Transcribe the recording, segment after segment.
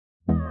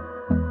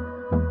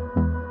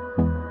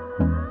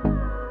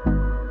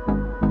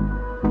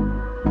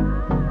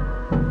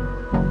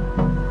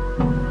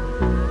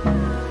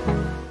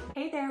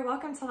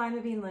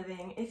Limabean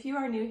Living. If you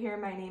are new here,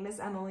 my name is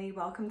Emily.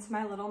 Welcome to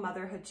my little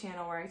motherhood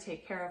channel where I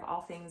take care of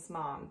all things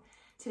mom.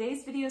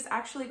 Today's video is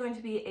actually going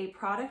to be a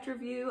product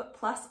review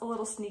plus a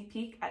little sneak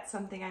peek at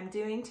something I'm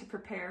doing to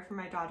prepare for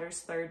my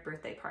daughter's 3rd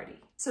birthday party.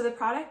 So the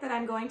product that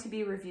I'm going to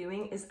be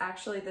reviewing is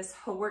actually this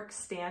Howork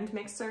stand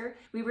mixer.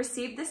 We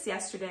received this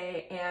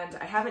yesterday and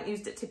I haven't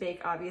used it to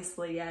bake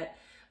obviously yet,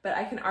 but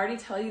I can already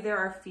tell you there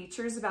are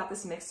features about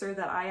this mixer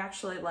that I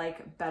actually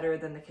like better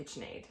than the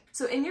KitchenAid.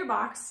 So in your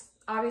box,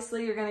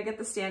 obviously you're gonna get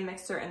the stand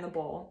mixer and the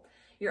bowl.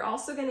 You're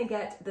also gonna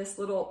get this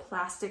little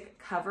plastic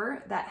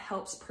cover that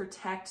helps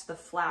protect the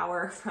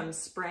flour from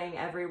spraying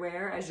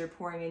everywhere as you're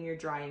pouring in your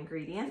dry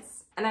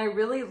ingredients. And I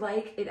really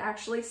like, it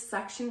actually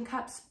suction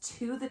cups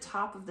to the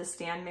top of the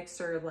stand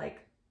mixer like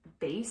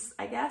base,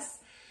 I guess,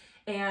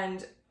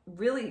 and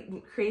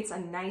really creates a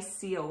nice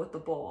seal with the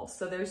bowl.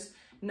 So there's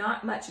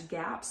not much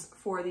gaps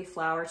for the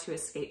flour to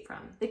escape from.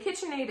 The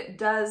KitchenAid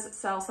does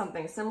sell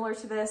something similar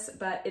to this,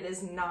 but it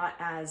is not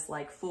as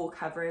like full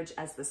coverage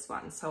as this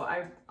one. So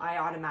I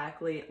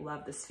automatically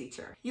love this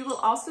feature. You will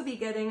also be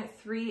getting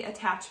 3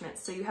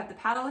 attachments. So you have the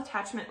paddle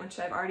attachment, which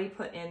I've already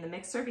put in the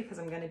mixer because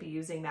I'm gonna be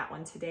using that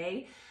one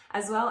today,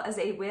 as well as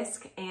a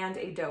whisk and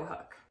a dough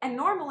hook. And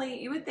normally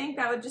you would think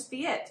that would just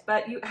be it,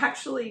 but you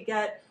actually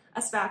get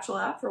a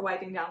spatula for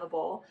wiping down the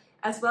bowl,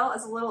 as well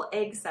as a little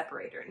egg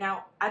separator.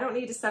 Now, I don't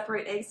need to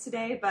separate eggs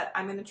today, but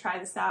I'm gonna try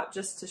this out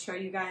just to show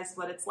you guys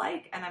what it's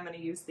like, and I'm gonna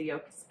use the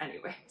yolks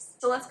anyways.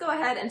 So let's go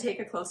ahead and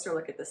take a closer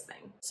look at this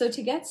thing. So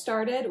to get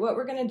started, what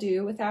we're gonna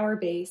do with our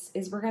base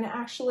is we're gonna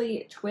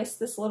actually twist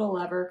this little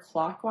lever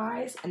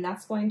clockwise, and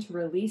that's going to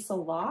release a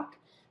lock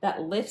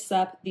that lifts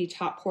up the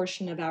top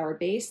portion of our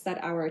base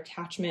that our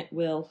attachment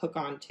will hook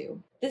onto.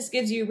 This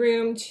gives you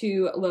room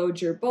to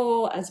load your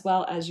bowl as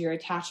well as your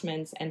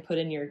attachments and put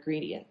in your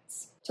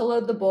ingredients. To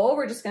load the bowl,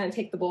 we're just gonna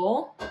take the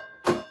bowl,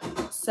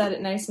 set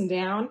it nice and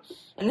down,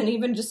 and then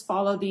even just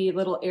follow the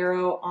little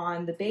arrow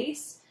on the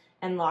base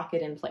and lock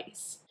it in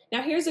place.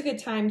 Now here's a good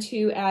time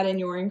to add in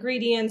your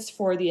ingredients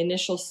for the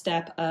initial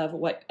step of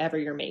whatever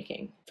you're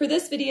making. For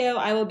this video,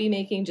 I will be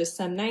making just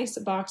some nice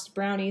boxed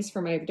brownies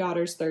for my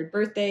daughter's 3rd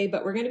birthday,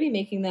 but we're gonna be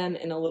making them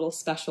in a little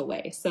special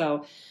way.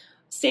 So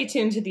stay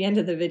tuned to the end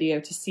of the video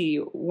to see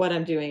what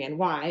I'm doing and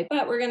why,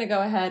 but we're gonna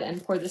go ahead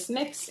and pour this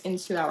mix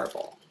into our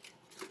bowl.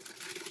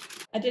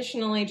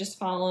 Additionally, just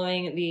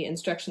following the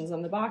instructions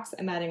on the box,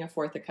 I'm adding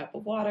 1/4 cup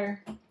of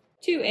water,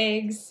 2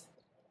 eggs,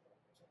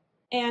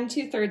 and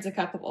 2/3 a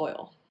cup of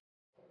oil.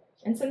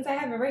 And since I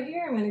have it right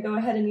here, I'm going to go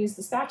ahead and use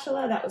the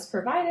spatula that was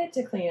provided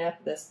to clean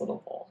up this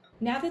little bowl.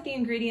 Now that the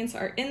ingredients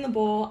are in the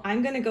bowl,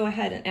 I'm going to go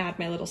ahead and add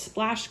my little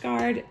splash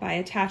guard by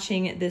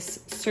attaching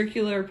this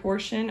circular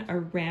portion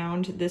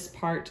around this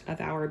part of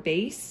our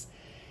base.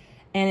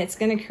 And it's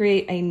going to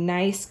create a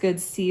nice good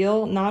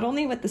seal, not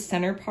only with the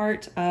center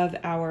part of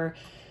our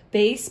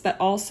base, but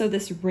also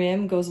this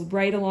rim goes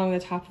right along the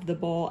top of the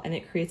bowl and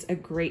it creates a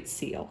great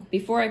seal.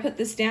 Before I put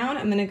this down,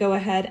 I'm gonna go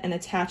ahead and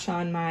attach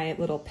on my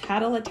little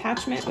paddle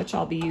attachment, which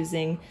I'll be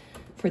using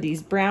for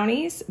these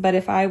brownies. But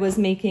if I was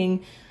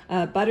making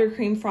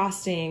buttercream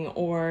frosting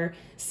or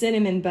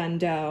cinnamon bun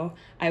dough,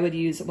 I would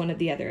use one of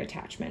the other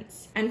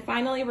attachments. And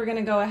finally, we're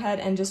gonna go ahead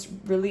and just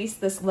release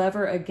this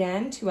lever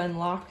again to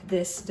unlock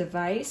this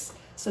device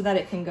so that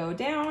it can go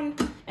down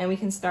and we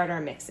can start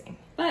our mixing.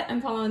 But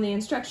I'm following the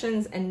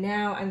instructions and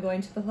now I'm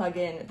going to plug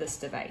in this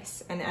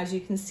device. And as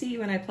you can see,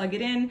 when I plug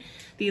it in,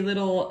 the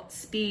little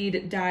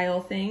speed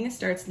dial thing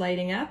starts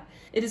lighting up.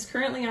 It is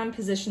currently on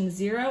position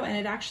 0 and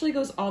it actually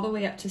goes all the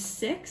way up to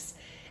 6.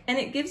 And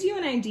it gives you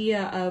an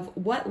idea of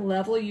what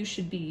level you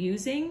should be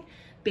using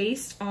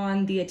based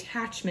on the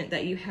attachment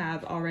that you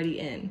have already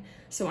in.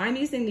 So I'm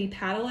using the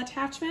paddle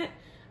attachment.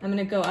 I'm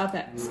gonna go up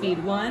at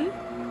speed 1,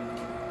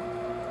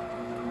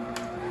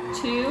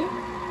 2,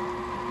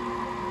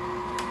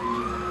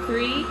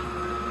 3,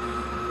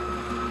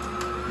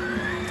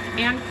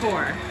 and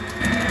 4.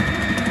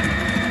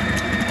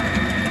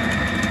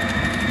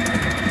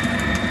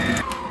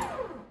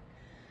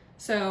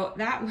 So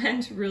that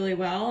went really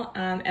well.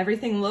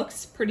 Everything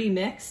looks pretty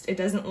mixed. It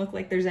doesn't look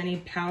like there's any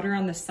powder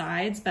on the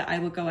sides, but I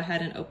will go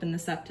ahead and open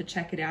this up to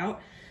check it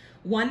out.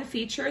 One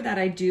feature that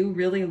I do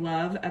really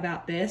love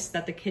about this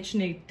that the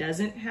KitchenAid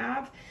doesn't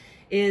have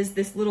is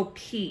this little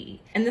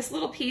P. And this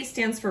little P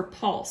stands for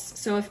pulse.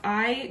 So if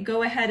I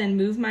go ahead and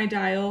move my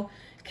dial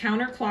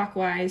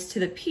counterclockwise to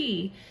the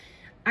P,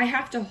 I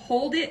have to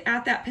hold it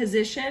at that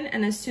position,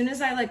 and as soon as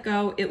I let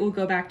go, it will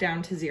go back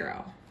down to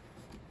 0.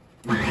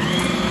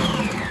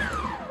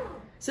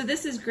 So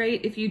this is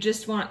great if you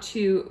just want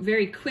to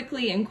very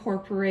quickly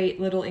incorporate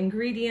little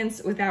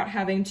ingredients without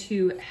having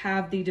to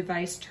have the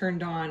device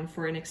turned on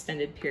for an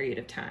extended period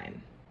of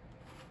time.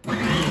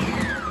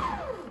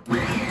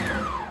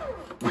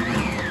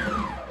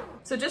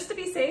 So just to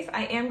be safe,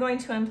 I am going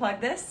to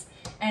unplug this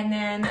and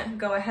then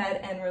go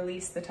ahead and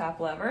release the top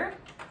lever.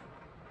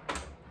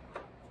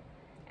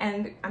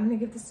 And I'm gonna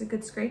give this a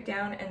good scrape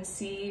down and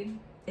see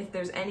if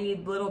there's any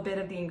little bit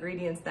of the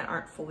ingredients that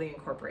aren't fully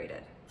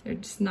incorporated.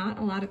 There's not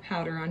a lot of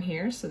powder on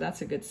here, so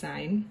that's a good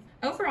sign.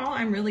 Overall,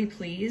 I'm really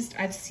pleased.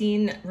 I've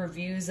seen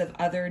reviews of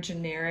other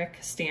generic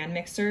stand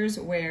mixers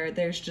where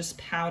there's just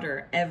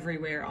powder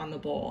everywhere on the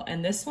bowl,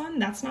 and this one,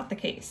 that's not the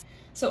case.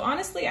 So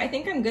honestly, I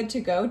think I'm good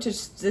to go to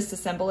just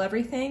disassemble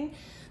everything.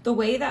 The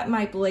way that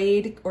my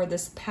blade or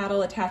this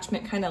paddle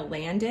attachment kind of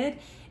landed,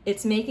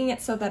 it's making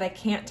it so that I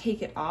can't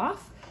take it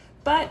off,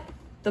 but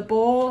the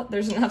bowl,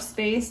 there's enough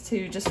space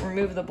to just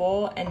remove the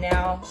bowl, and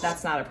now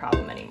that's not a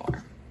problem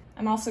anymore.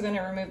 I'm also going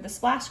to remove the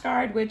splash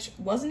guard, which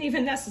wasn't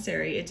even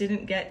necessary. It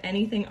didn't get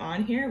anything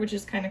on here, which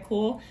is kind of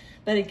cool.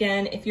 But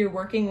again, if you're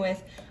working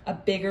with a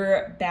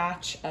bigger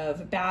batch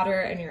of batter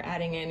and you're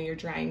adding in your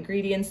dry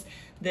ingredients,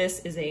 this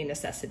is a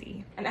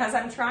necessity. And as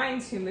I'm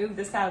trying to move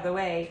this out of the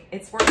way,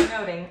 it's worth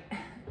noting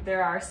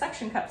there are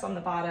suction cups on the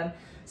bottom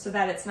so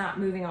that it's not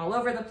moving all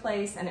over the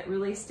place and it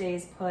really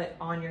stays put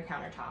on your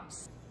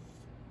countertops.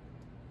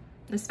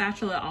 The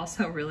spatula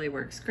also really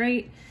works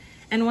great.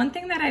 And one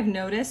thing that I've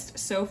noticed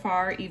so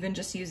far, even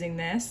just using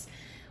this,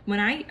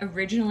 when I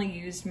originally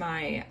used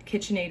my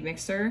KitchenAid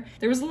mixer,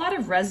 there was a lot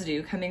of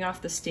residue coming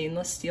off the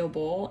stainless steel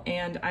bowl,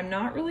 and I'm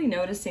not really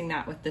noticing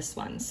that with this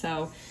one.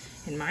 So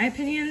in my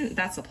opinion,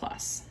 that's a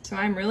plus. So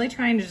I'm really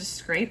trying to just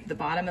scrape the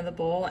bottom of the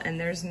bowl, and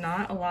there's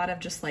not a lot of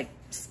just like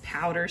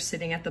powder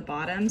sitting at the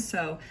bottom.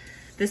 So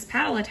this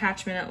paddle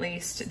attachment at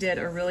least did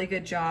a really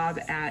good job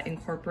at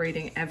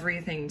incorporating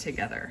everything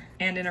together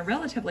and in a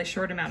relatively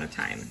short amount of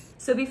time.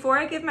 So before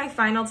I give my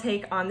final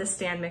take on the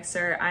stand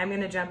mixer, I'm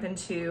gonna jump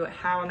into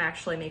how I'm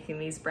actually making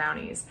these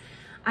brownies.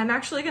 I'm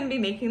actually gonna be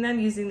making them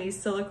using these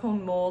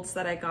silicone molds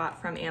that I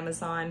got from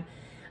Amazon.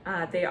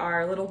 They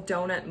are little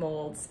donut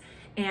molds.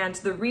 And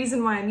the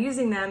reason why I'm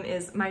using them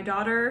is my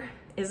daughter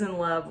is in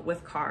love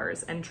with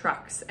cars and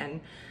trucks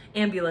and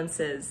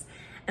ambulances.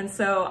 And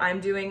so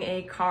I'm doing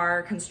a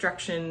car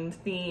construction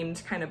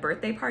themed kind of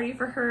birthday party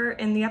for her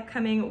in the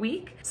upcoming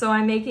week. So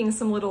I'm making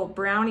some little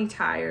brownie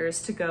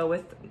tires to go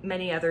with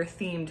many other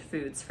themed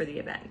foods for the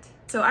event.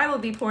 So I will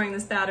be pouring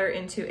this batter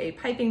into a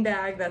piping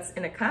bag that's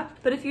in a cup.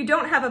 But if you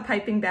don't have a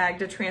piping bag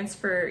to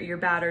transfer your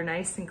batter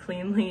nice and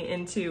cleanly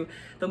into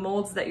the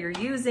molds that you're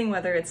using,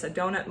 whether it's a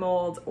donut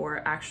mold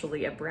or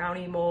actually a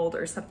brownie mold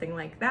or something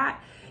like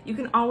that, you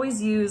can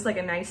always use like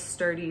a nice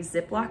sturdy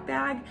Ziploc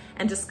bag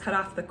and just cut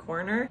off the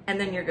corner, and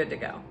then you're good to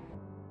go.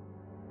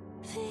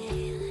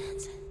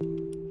 Feelings.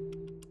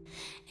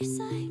 It's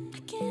like I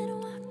can't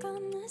walk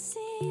on the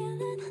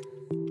ceiling.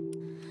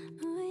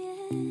 Oh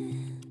yeah,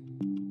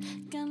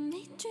 got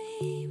me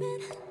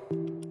dreaming,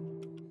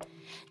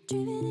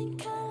 dreaming in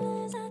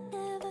colors I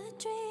never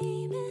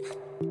dreamed in.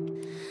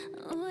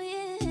 Oh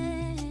yeah,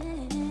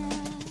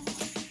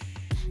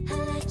 I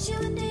let you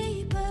in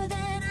deeper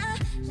than I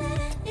let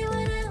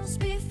anyone else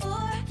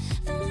before.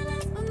 Fell in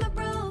love with my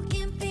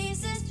broken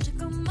pieces, took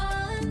them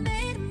all and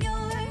made them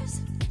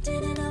yours.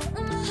 Didn't know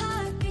what my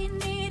heartbeat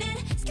needed,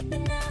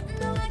 skipping out,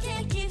 no I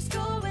can't keep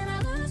score. When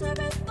I lose my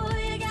breath, boy,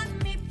 you got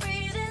me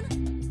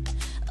breathing.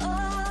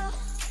 Oh,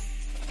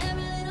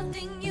 every little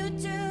thing you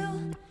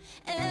do,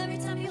 every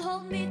time you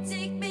hold me,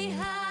 take me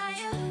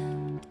higher,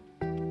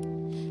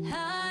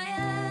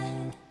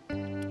 higher.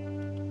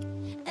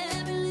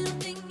 Every little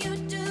thing you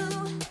do,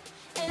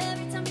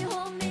 every time you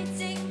hold me,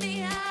 take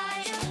me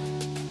higher,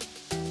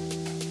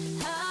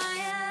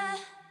 higher.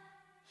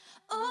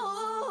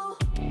 Oh.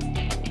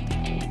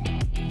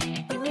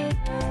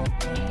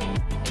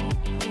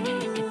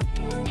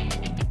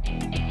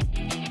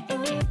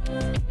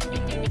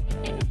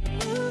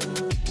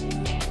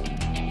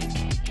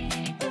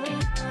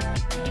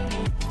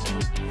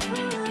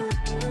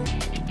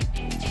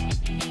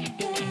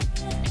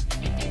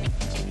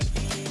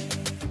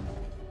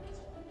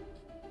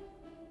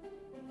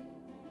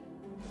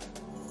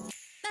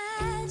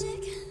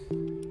 Magic.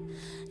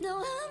 No,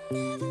 I'm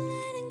never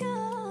letting go.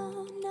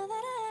 Now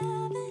that I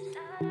have it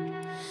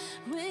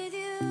with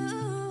you.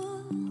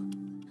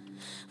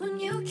 When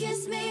you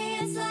kiss me,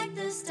 it's like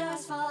the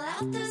stars fall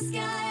out the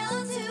sky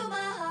onto my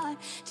heart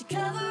to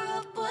cover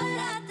up what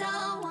I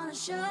don't wanna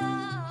show.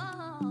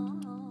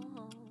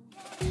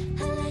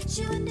 I let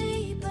you in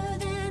deeper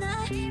than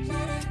I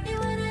let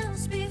anyone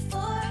else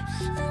before.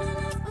 Fell in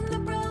love with my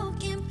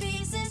broken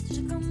pieces,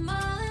 took them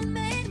all and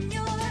made them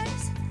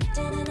yours.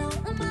 Didn't know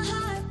what my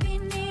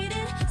heartbeat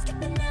needed,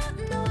 skipping out,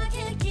 no I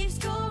can't keep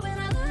score. When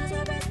I lose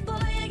my breath, boy,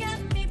 you got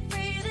me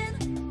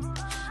breathing.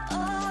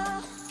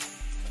 Oh,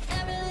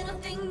 every little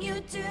thing you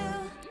do,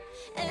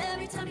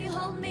 every time you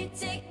hold me,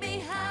 take me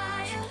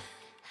higher,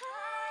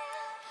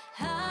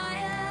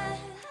 higher.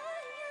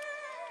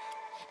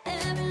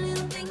 Every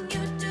little thing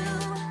you do,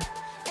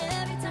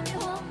 every time you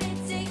hold me,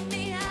 take me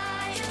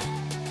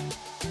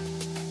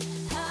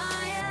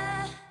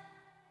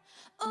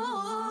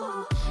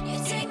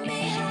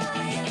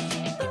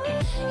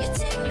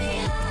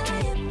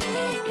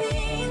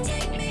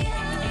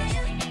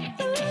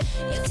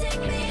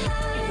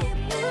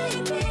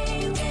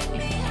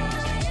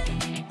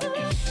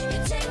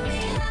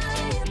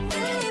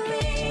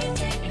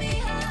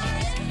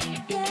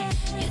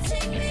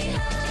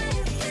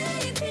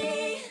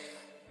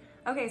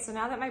Okay, so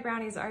now that my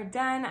brownies are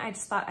done, I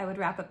just thought I would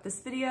wrap up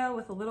this video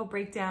with a little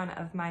breakdown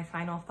of my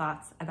final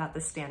thoughts about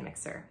the stand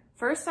mixer.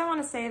 First, I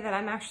want to say that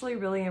I'm actually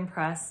really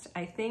impressed.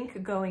 I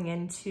think going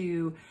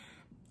into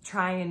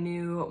trying a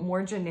new,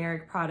 more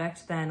generic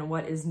product than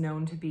what is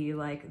known to be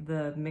like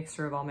the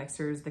mixer of all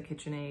mixers, the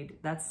KitchenAid.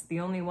 That's the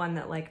only one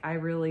that like I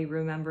really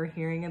remember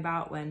hearing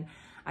about when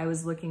I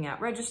was looking at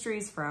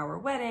registries for our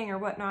wedding or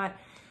whatnot.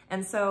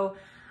 And so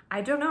I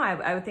don't know,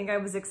 I would think I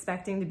was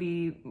expecting to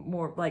be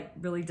more like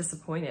really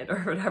disappointed or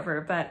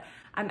whatever, but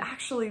I'm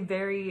actually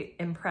very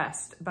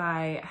impressed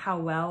by how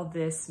well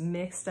this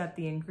mixed up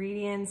the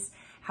ingredients,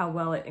 how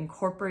well it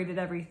incorporated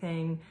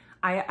everything.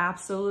 I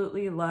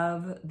absolutely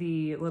love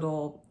the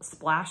little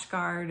splash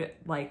guard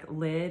like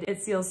lid.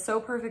 It seals so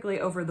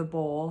perfectly over the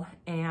bowl.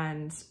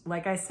 And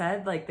like I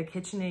said, like the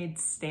KitchenAid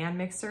stand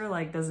mixer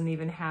like doesn't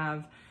even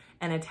have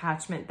an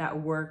attachment that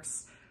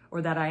works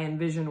or that I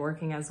envision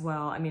working as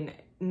well. I mean,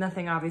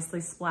 nothing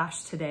obviously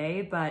splashed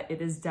today, but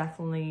it is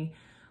definitely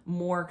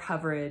more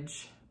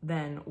coverage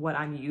than what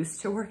I'm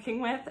used to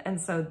working with. And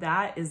so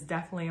that is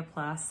definitely a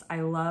plus.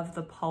 I love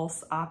the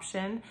pulse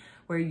option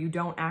where you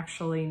don't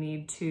actually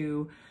need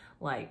to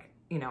like,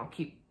 you know,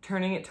 keep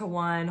turning it to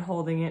one,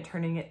 holding it,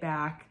 turning it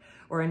back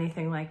or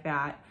anything like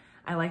that.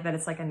 I like that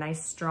it's like a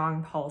nice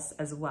strong pulse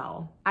as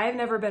well. I have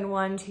never been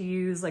one to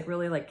use like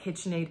really like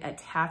KitchenAid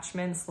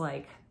attachments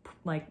like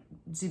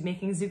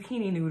making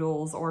zucchini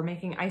noodles or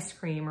making ice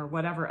cream or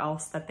whatever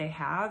else that they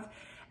have.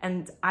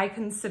 And I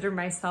consider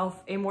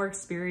myself a more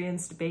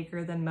experienced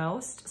baker than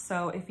most.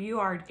 So if you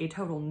are a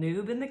total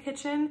noob in the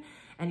kitchen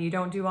and you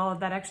don't do all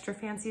of that extra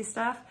fancy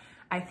stuff,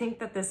 I think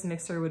that this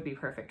mixer would be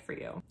perfect for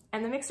you.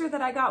 And the mixer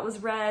that I got was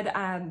red.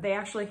 They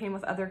actually came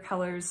with other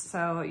colors,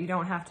 so you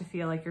don't have to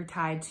feel like you're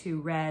tied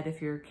to red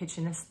if your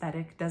kitchen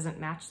aesthetic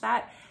doesn't match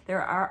that.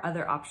 There are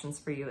other options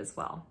for you as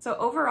well. So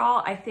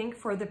overall, I think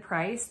for the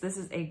price, this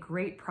is a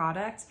great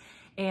product.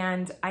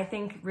 And I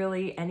think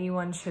really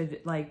anyone should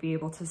like be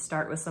able to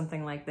start with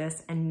something like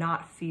this and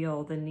not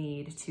feel the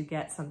need to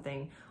get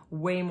something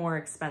way more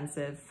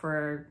expensive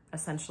for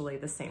essentially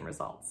the same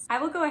results. I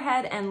will go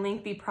ahead and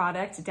link the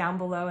product down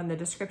below in the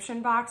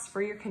description box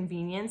for your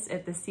convenience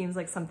if this seems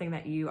like something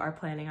that you are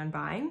planning on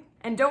buying.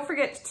 And don't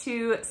forget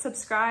to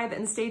subscribe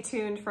and stay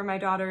tuned for my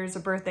daughter's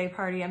birthday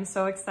party. I'm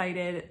so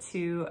excited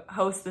to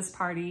host this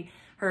party.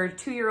 Her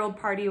 2-year-old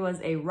party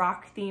was a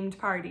rock themed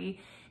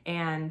party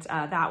and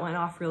that went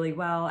off really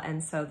well.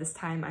 And so this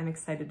time I'm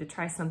excited to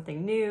try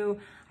something new.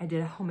 I did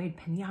a homemade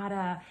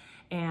piñata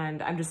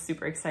and I'm just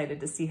super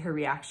excited to see her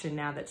reaction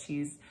now that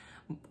she's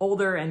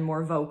older and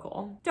more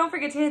vocal. Don't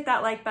forget to hit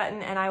that like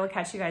button and I will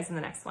catch you guys in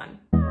the next one.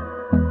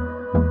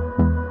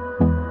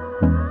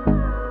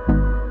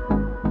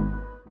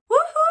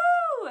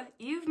 Woohoo!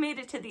 You've made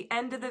it to the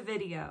end of the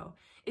video.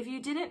 If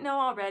you didn't know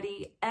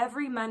already,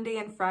 every Monday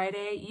and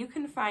Friday, you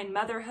can find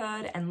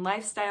motherhood and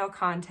lifestyle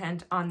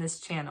content on this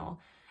channel.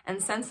 And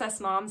since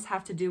us moms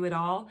have to do it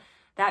all,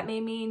 that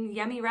may mean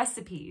yummy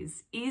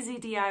recipes, easy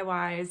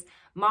DIYs,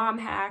 mom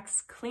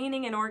hacks,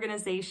 cleaning and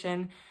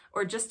organization,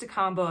 or just a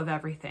combo of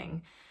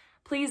everything.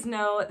 Please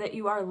know that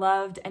you are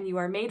loved and you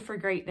are made for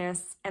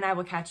greatness, and I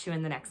will catch you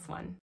in the next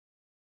one.